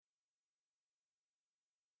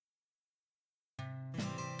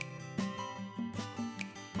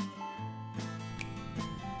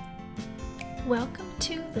Welcome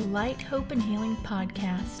to the Light, Hope, and Healing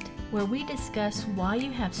podcast, where we discuss why you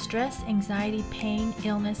have stress, anxiety, pain,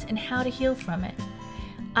 illness, and how to heal from it.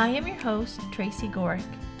 I am your host, Tracy Gorick.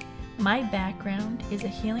 My background is a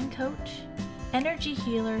healing coach, energy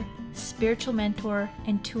healer, spiritual mentor,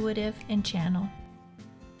 intuitive, and channel.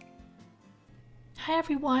 Hi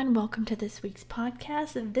everyone, welcome to this week's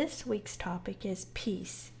podcast. This week's topic is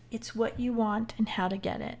peace. It's what you want and how to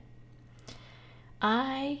get it.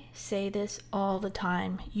 I say this all the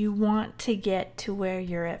time. You want to get to where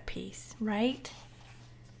you're at peace, right?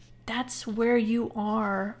 That's where you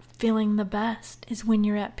are feeling the best, is when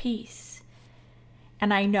you're at peace.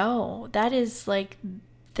 And I know that is like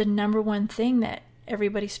the number one thing that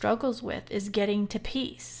everybody struggles with, is getting to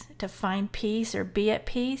peace, to find peace or be at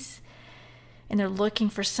peace. And they're looking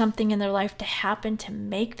for something in their life to happen to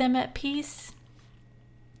make them at peace.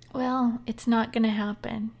 Well, it's not going to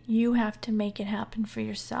happen. You have to make it happen for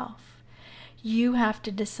yourself. You have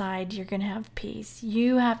to decide you're going to have peace.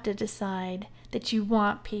 You have to decide that you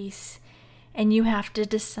want peace. And you have to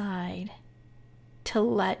decide to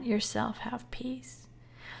let yourself have peace.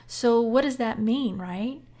 So what does that mean,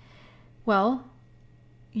 right? Well,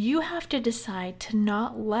 you have to decide to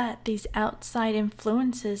not let these outside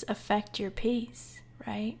influences affect your peace,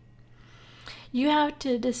 right? You have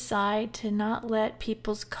to decide to not let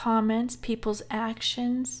people's comments, people's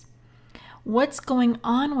actions, what's going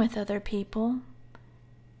on with other people,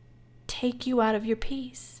 take you out of your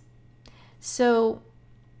peace. So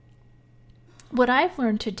what I've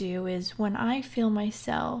learned to do is, when I feel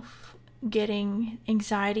myself getting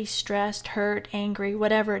anxiety, stressed, hurt, angry,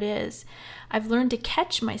 whatever it is, I've learned to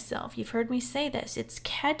catch myself. You've heard me say this. It's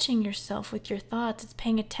catching yourself with your thoughts. It's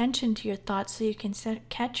paying attention to your thoughts so you can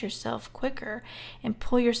catch yourself quicker and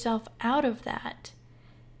pull yourself out of that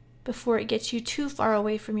before it gets you too far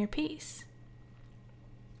away from your peace.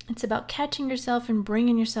 It's about catching yourself and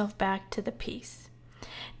bringing yourself back to the peace.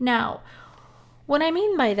 Now, what I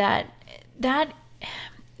mean by that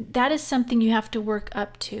is something you have to work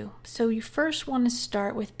up to. So you first want to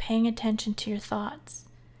start with paying attention to your thoughts.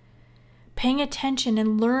 Paying attention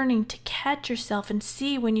and learning to catch yourself and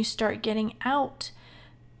see when you start getting out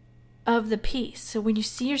of the peace. So when you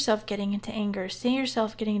see yourself getting into anger, see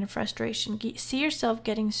yourself getting into frustration, see yourself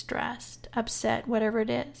getting stressed, upset, whatever it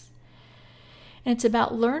is. And it's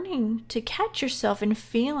about learning to catch yourself and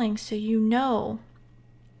feeling, so you know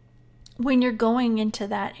when you're going into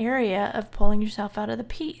that area of pulling yourself out of the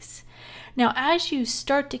peace. Now, as you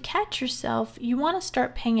start to catch yourself, you want to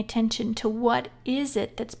start paying attention to what is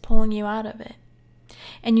it that's pulling you out of it.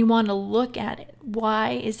 And you want to look at it.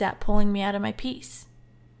 Why is that pulling me out of my peace?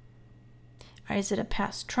 Or is it a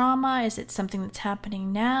past trauma? Is it something that's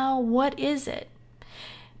happening now? What is it?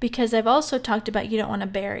 Because I've also talked about you don't want to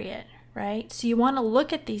bury it, right? So you want to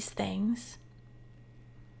look at these things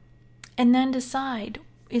and then decide,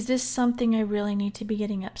 is this something I really need to be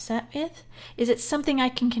getting upset with? Is it something I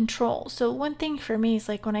can control? So one thing for me is,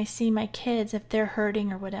 like, when I see my kids, if they're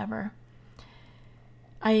hurting or whatever,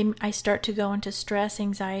 I start to go into stress,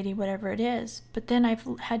 anxiety, whatever it is. But then I've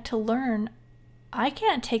had to learn, I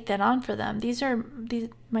can't take that on for them.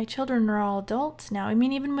 My children are all adults now. I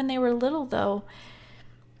mean, even when they were little, though,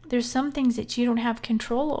 there's some things that you don't have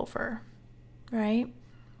control over, right?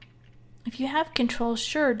 If you have control,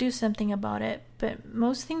 sure, do something about it. But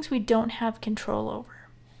most things we don't have control over.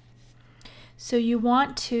 So you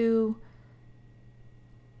want to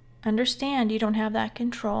understand you don't have that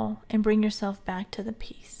control and bring yourself back to the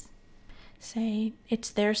peace. Say it's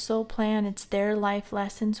their soul plan, it's their life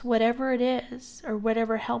lessons, whatever it is, or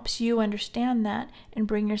whatever helps you understand that, and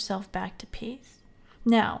bring yourself back to peace.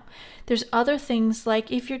 Now, there's other things,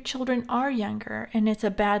 like if your children are younger and it's a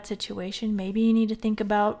bad situation, maybe you need to think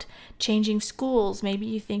about changing schools. Maybe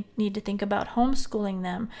you need to think about homeschooling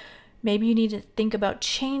them. Maybe you need to think about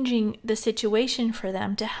changing the situation for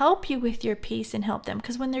them to help you with your peace and help them.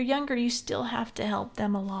 Because when they're younger, you still have to help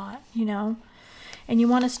them a lot, And you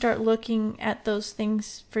want to start looking at those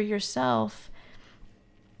things for yourself,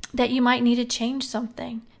 that you might need to change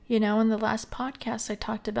something. In the last podcast, I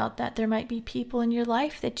talked about that. There might be people in your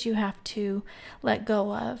life that you have to let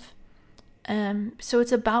go of. So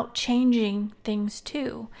it's about changing things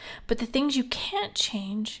too. But the things you can't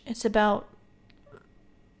change, it's about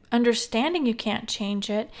understanding you can't change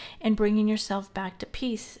it and bringing yourself back to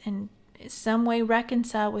peace and in some way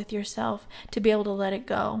reconcile with yourself to be able to let it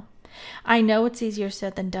go. I know it's easier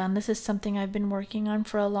said than done. This is something I've been working on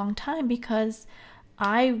for a long time, because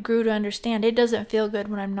I grew to understand it doesn't feel good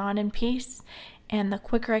when I'm not in peace, and the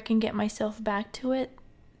quicker I can get myself back to it,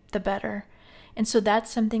 the better. And so that's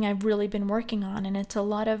something I've really been working on, and it's a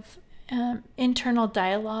lot of internal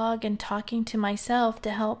dialogue and talking to myself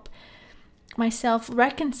to help myself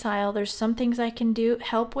reconcile. There's some things I can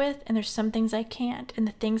help with, and there's some things I can't. And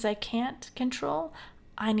the things I can't control,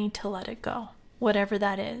 I need to let it go, whatever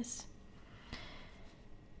that is.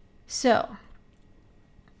 So,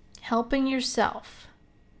 helping yourself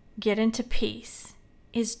get into peace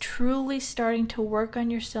is truly starting to work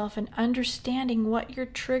on yourself and understanding what your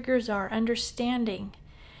triggers are, understanding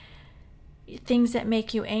things that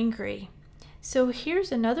make you angry. So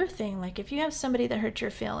here's another thing, like if you have somebody that hurt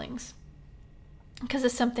your feelings because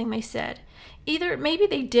of something they said, either maybe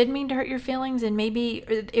they did mean to hurt your feelings and maybe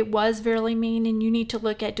it was very mean and you need to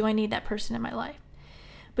look at, do I need that person in my life?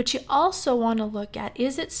 But you also want to look at,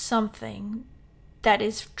 is it something that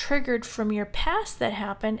is triggered from your past that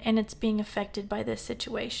happened and it's being affected by this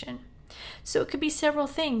situation? So it could be several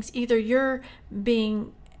things. Either you're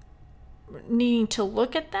needing to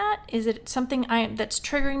look at that. Is it something that's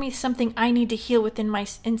triggering me, something I need to heal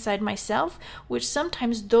inside myself, which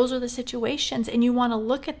sometimes those are the situations and you want to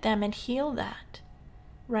look at them and heal that,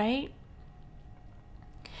 right?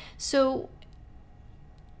 So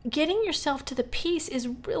getting yourself to the peace is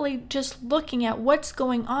really just looking at what's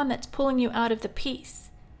going on that's pulling you out of the peace.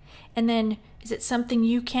 And then, is it something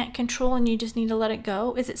you can't control and you just need to let it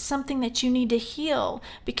go? Is it something that you need to heal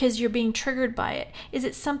because you're being triggered by it? Is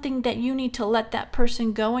it something that you need to let that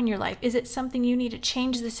person go in your life? Is it something you need to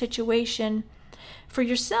change the situation for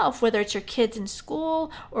yourself, whether it's your kids in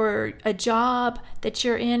school or a job that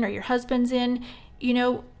you're in or your husband's in? You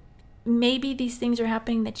know, maybe these things are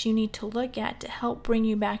happening that you need to look at to help bring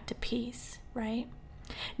you back to peace, right?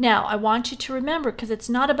 Now, I want you to remember, because it's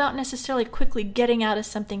not about necessarily quickly getting out of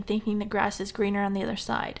something thinking the grass is greener on the other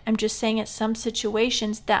side. I'm just saying at some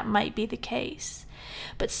situations that might be the case.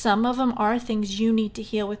 But some of them are things you need to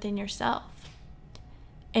heal within yourself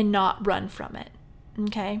and not run from it,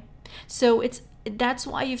 okay? So that's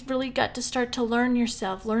why you've really got to start to learn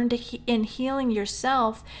yourself, in healing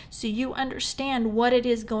yourself so you understand what it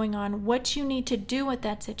is going on, what you need to do with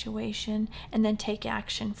that situation, and then take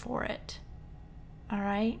action for it. All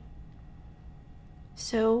right?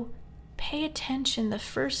 So pay attention. The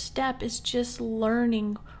first step is just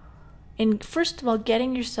learning, and first of all,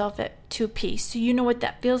 getting yourself to peace so you know what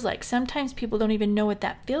that feels like. Sometimes people don't even know what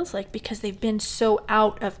that feels like because they've been so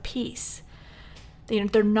out of peace.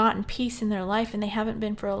 They're not in peace in their life and they haven't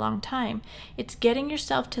been for a long time. It's getting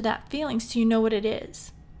yourself to that feeling so you know what it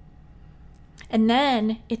is. And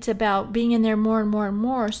then it's about being in there more and more and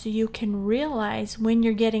more so you can realize when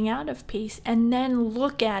you're getting out of peace, and then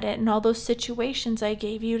look at it and all those situations I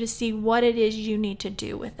gave you to see what it is you need to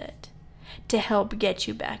do with it to help get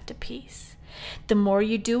you back to peace. The more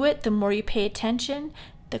you do it, the more you pay attention,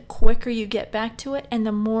 the quicker you get back to it, and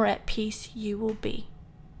the more at peace you will be.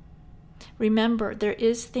 Remember, there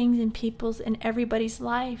is things in everybody's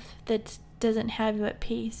life that doesn't have you at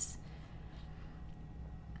peace.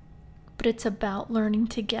 But it's about learning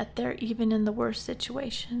to get there even in the worst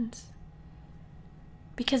situations.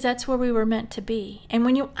 Because that's where we were meant to be. And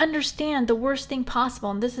when you understand the worst thing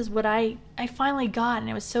possible, and this is what I finally got, and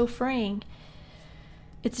it was so freeing,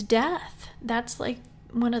 it's death. That's like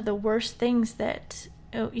one of the worst things that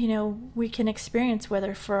we can experience,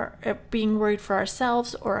 whether for being worried for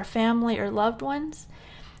ourselves or a family or loved ones.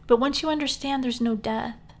 But once you understand there's no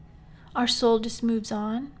death, our soul just moves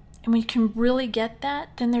on. And when you can really get that,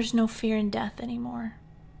 then there's no fear in death anymore.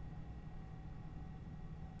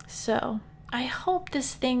 So I hope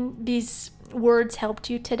these words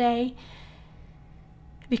helped you today,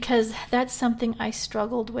 because that's something I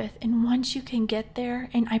struggled with. And once you can get there,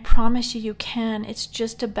 and I promise you can, it's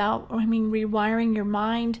just about, rewiring your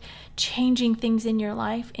mind, changing things in your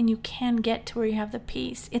life, and you can get to where you have the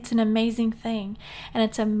peace. It's an amazing thing. And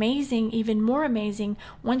it's amazing, even more amazing,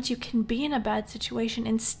 once you can be in a bad situation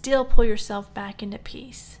and still pull yourself back into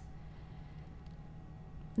peace.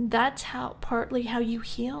 That's partly how you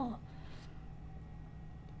heal.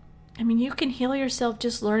 You can heal yourself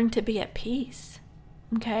just learning to be at peace.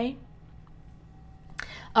 Okay?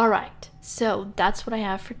 All right. So that's what I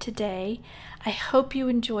have for today. I hope you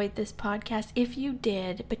enjoyed this podcast. If you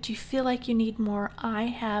did, but you feel like you need more, I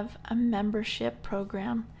have a membership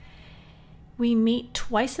program. We meet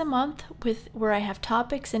twice a month where I have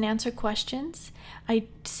topics and answer questions. I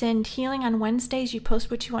send healing on Wednesdays. You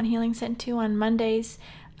post what you want healing sent to. On Mondays,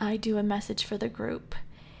 I do a message for the group.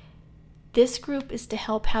 This group is to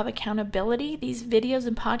help have accountability. These videos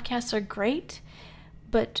and podcasts are great,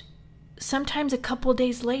 but sometimes a couple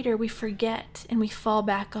days later we forget and we fall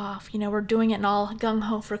back off. We're doing it all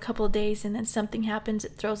gung-ho for a couple of days, and then something happens,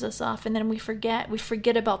 it throws us off, and then we forget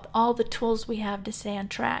about all the tools we have to stay on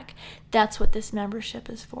track. That's what this membership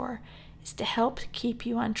is for, is to help keep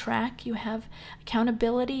you on track. You have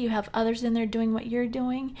accountability, you have others in there doing what you're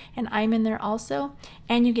doing, and I'm in there also,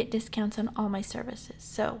 and you get discounts on all my services.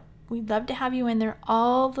 So we'd love to have you in there.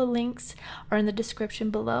 All the links are in the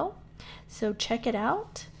description below, so check it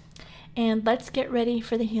out. And let's get ready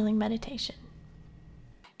for the healing meditation.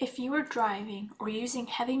 If you are driving or using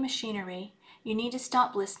heavy machinery, you need to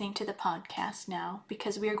stop listening to the podcast now,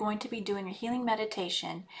 because we are going to be doing a healing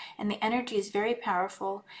meditation, and the energy is very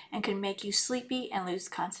powerful and can make you sleepy and lose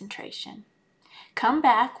concentration. Come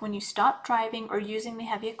back when you stop driving or using the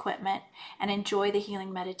heavy equipment and enjoy the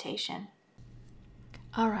healing meditation.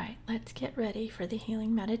 All right, let's get ready for the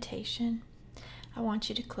healing meditation. I want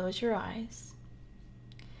you to close your eyes.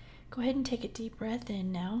 Go ahead and take a deep breath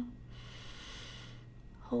in now.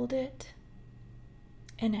 Hold it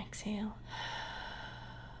and exhale.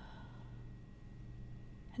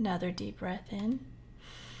 Another deep breath in.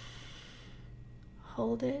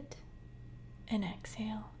 Hold it and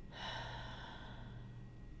exhale.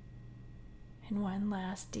 And one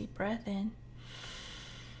last deep breath in.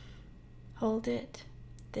 Hold it.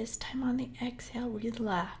 This time on the exhale,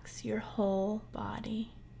 relax your whole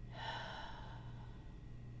body.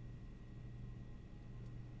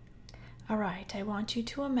 All right, I want you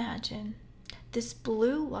to imagine this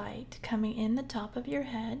blue light coming in the top of your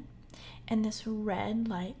head and this red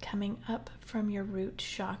light coming up from your root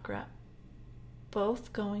chakra,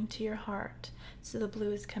 both going to your heart. So the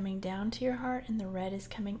blue is coming down to your heart and the red is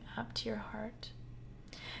coming up to your heart.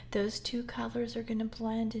 Those two colors are going to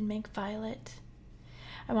blend and make violet.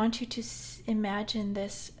 I want you to imagine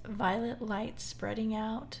this violet light spreading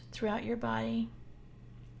out throughout your body.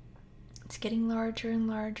 It's getting larger and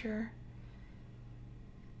larger.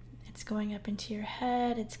 It's going up into your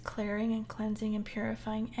head. It's clearing and cleansing and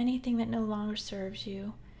purifying anything that no longer serves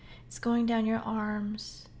you. It's going down your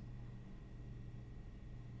arms,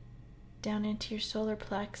 down into your solar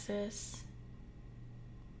plexus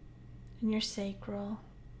and your sacral,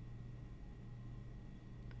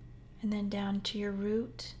 and then down to your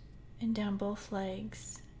root and down both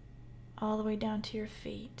legs, all the way down to your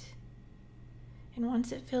feet. And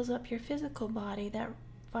once it fills up your physical body, that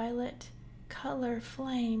violet color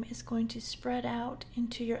flame is going to spread out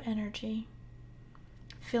into your energy,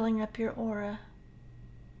 filling up your aura,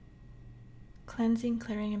 cleansing,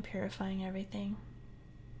 clearing, and purifying everything.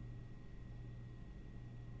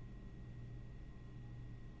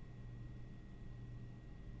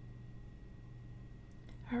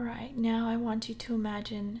 All right, now I want you to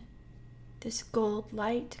imagine this gold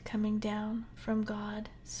light coming down from God,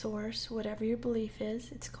 Source, whatever your belief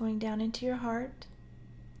is. It's going down into your heart.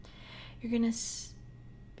 You're going to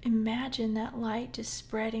imagine that light just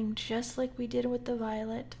spreading just like we did with the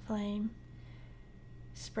violet flame,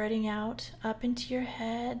 spreading out up into your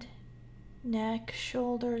head, neck,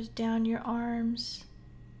 shoulders, down your arms,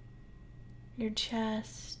 your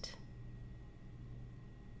chest,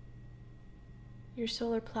 your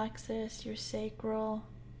solar plexus, your sacral,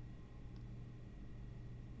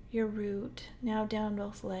 your root, now down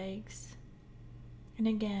both legs. And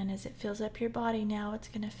again, as it fills up your body, now it's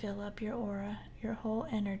going to fill up your aura, your whole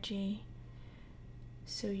energy.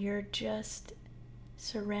 So you're just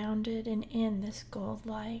surrounded and in this gold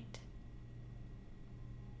light.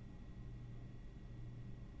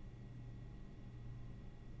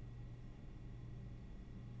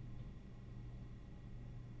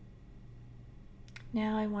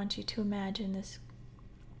 Now I want you to imagine this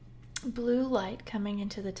blue light coming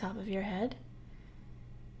into the top of your head.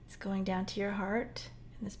 It's going down to your heart,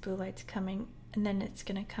 and this blue light's coming, and then it's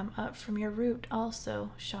going to come up from your root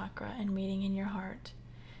also chakra and meeting in your heart.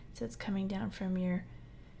 So it's coming down from your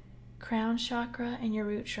crown chakra and your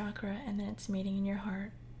root chakra, and then it's meeting in your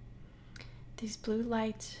heart. These blue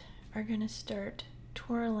lights are going to start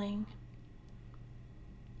twirling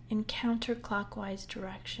in counterclockwise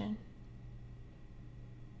direction.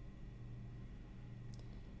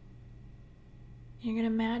 You're going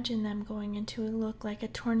to imagine them going into a look like a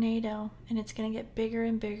tornado, and it's going to get bigger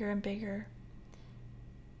and bigger and bigger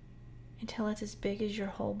until it's as big as your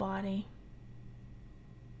whole body.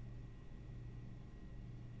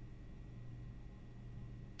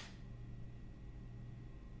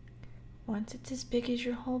 Once it's as big as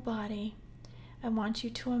your whole body, I want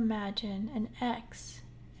you to imagine an X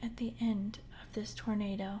at the end of this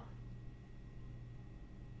tornado.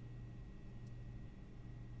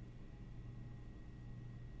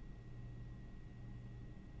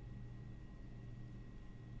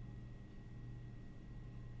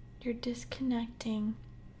 You're disconnecting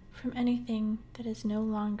from anything that is no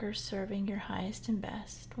longer serving your highest and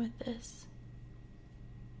best with this.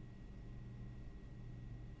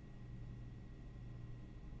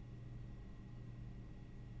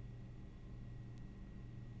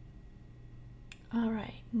 All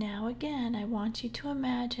right, now again, I want you to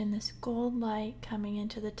imagine this gold light coming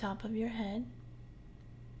into the top of your head.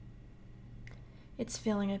 It's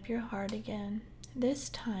filling up your heart again. This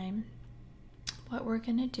time, what we're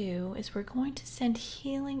going to do is we're going to send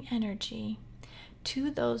healing energy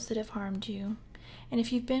to those that have harmed you. And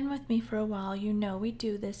if you've been with me for a while, you know we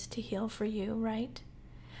do this to heal for you, right?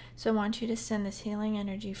 So I want you to send this healing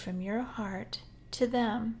energy from your heart to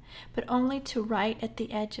them, but only to right at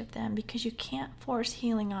the edge of them, because you can't force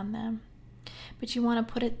healing on them. But you want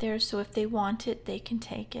to put it there so if they want it, they can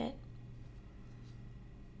take it.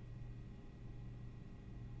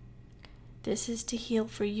 This is to heal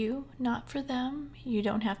for you, not for them. You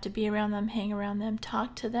don't have to be around them, hang around them,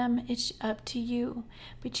 talk to them. It's up to you.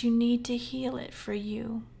 But you need to heal it for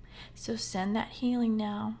you. So send that healing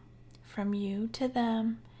now from you to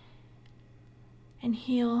them and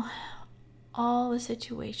heal all the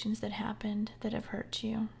situations that happened that have hurt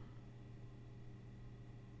you.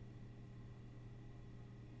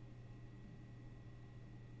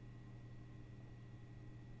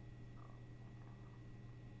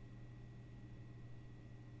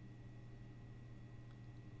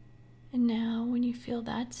 And now, when you feel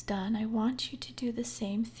that's done, I want you to do the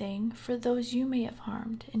same thing for those you may have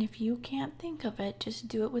harmed. And if you can't think of it, just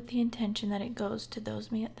do it with the intention that it goes to those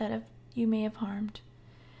you may have harmed.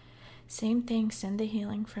 Same thing, send the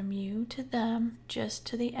healing from you to them, just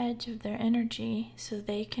to the edge of their energy, so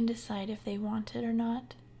they can decide if they want it or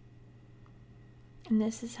not. And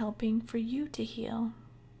this is helping for you to heal.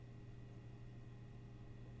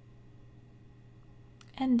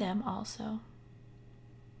 And them also.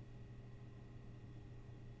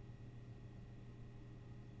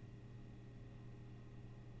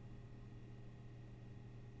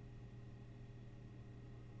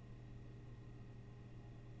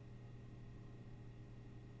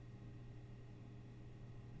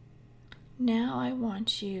 Now I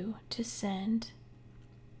want you to send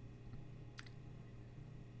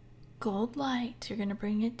gold light. You're going to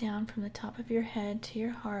bring it down from the top of your head to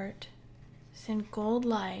your heart. Send gold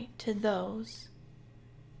light to those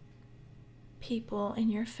people in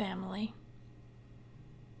your family.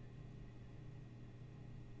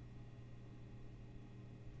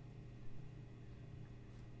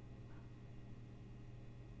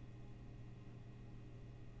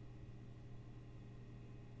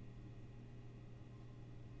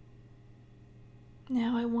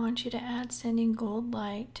 Now I want you to add sending gold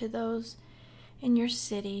light to those in your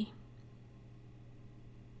city.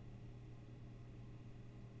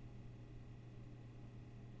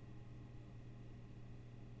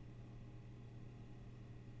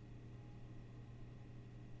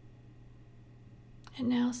 And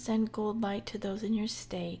now send gold light to those in your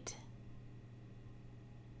state.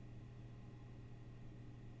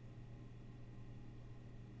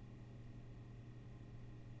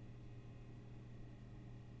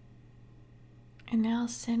 And now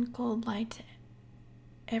send gold light to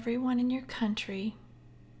everyone in your country.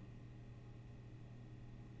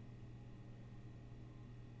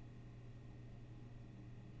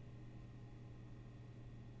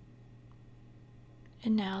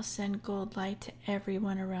 And now send gold light to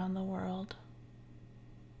everyone around the world.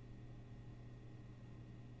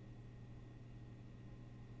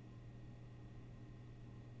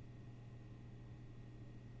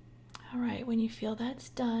 All right, when you feel that's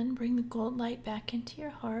done, bring the gold light back into your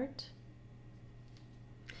heart.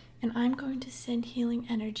 And I'm going to send healing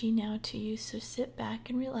energy now to you, so sit back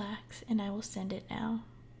and relax, and I will send it now.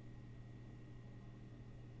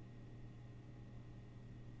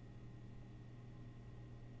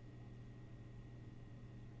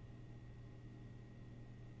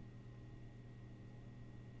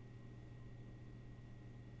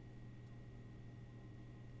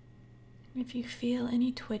 If you feel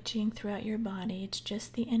any twitching throughout your body, it's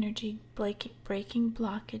just the energy breaking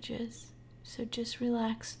blockages. So just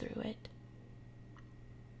relax through it.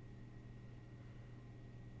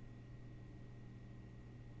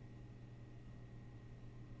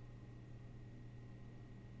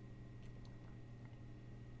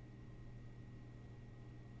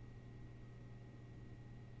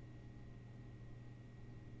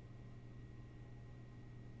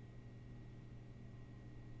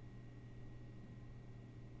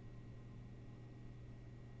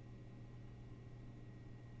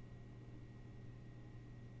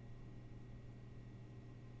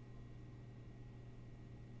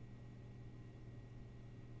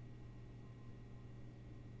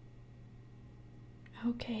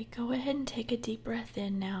 Okay, go ahead and take a deep breath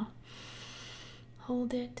in now.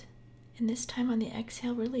 Hold it. And this time on the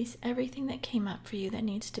exhale, release everything that came up for you that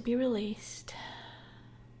needs to be released.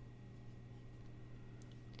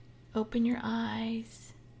 Open your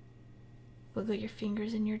eyes. Wiggle your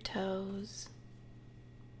fingers and your toes.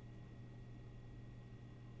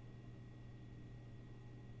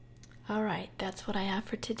 All right, that's what I have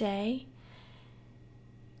for today.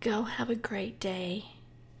 Go have a great day.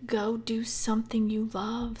 Go do something you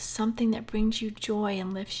love, something that brings you joy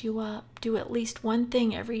and lifts you up. Do at least one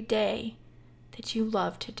thing every day that you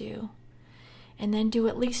love to do. And then do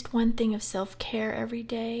at least one thing of self-care every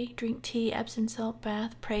day. Drink tea, Epsom salt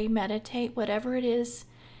bath, pray, meditate, whatever it is.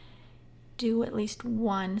 Do at least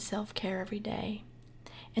one self-care every day.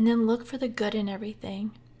 And then look for the good in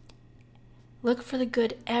everything. Look for the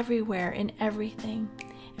good everywhere in everything.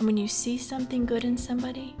 And when you see something good in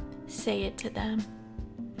somebody, say it to them.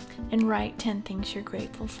 And write 10 things you're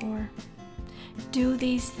grateful for. Do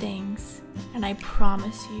these things, and I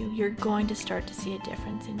promise you, you're going to start to see a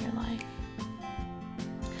difference in your life.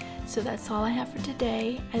 So that's all I have for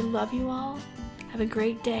today. I love you all. Have a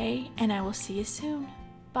great day, and I will see you soon.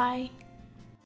 Bye.